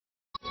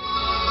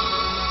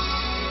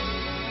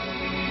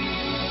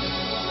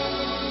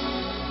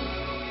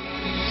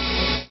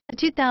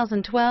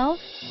2012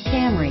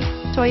 Camry.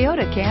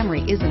 Toyota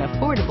Camry is an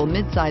affordable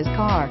midsize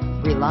car,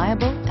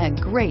 reliable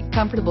and great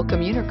comfortable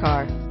commuter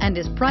car, and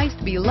is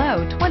priced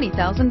below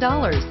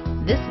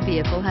 $20,000. This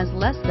vehicle has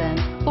less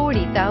than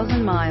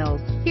 40,000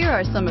 miles. Here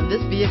are some of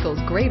this vehicle's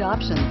great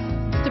options: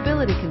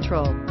 stability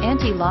control,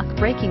 anti-lock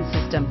braking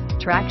system,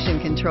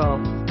 traction control,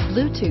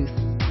 Bluetooth,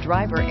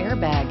 driver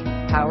airbag,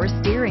 power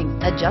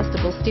steering,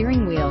 adjustable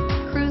steering wheel,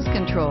 cruise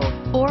control,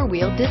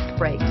 four-wheel disc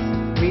brakes,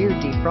 rear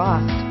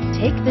defrost.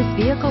 Take this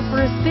vehicle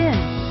for a spin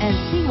and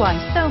see why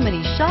so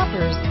many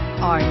shoppers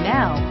are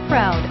now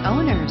proud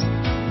owners.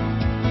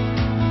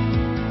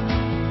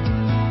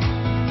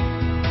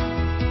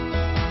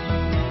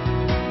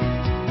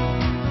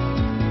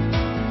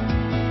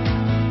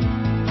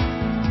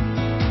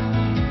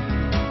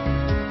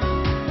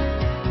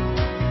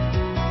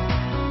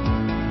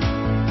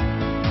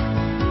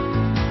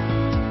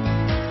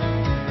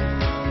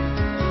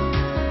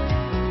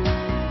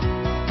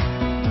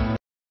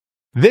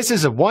 This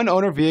is a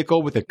one-owner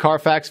vehicle with a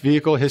Carfax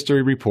Vehicle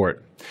History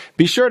Report.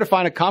 Be sure to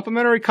find a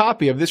complimentary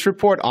copy of this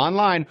report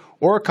online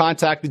or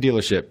contact the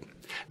dealership.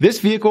 This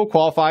vehicle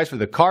qualifies for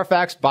the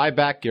Carfax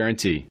Buyback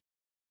Guarantee.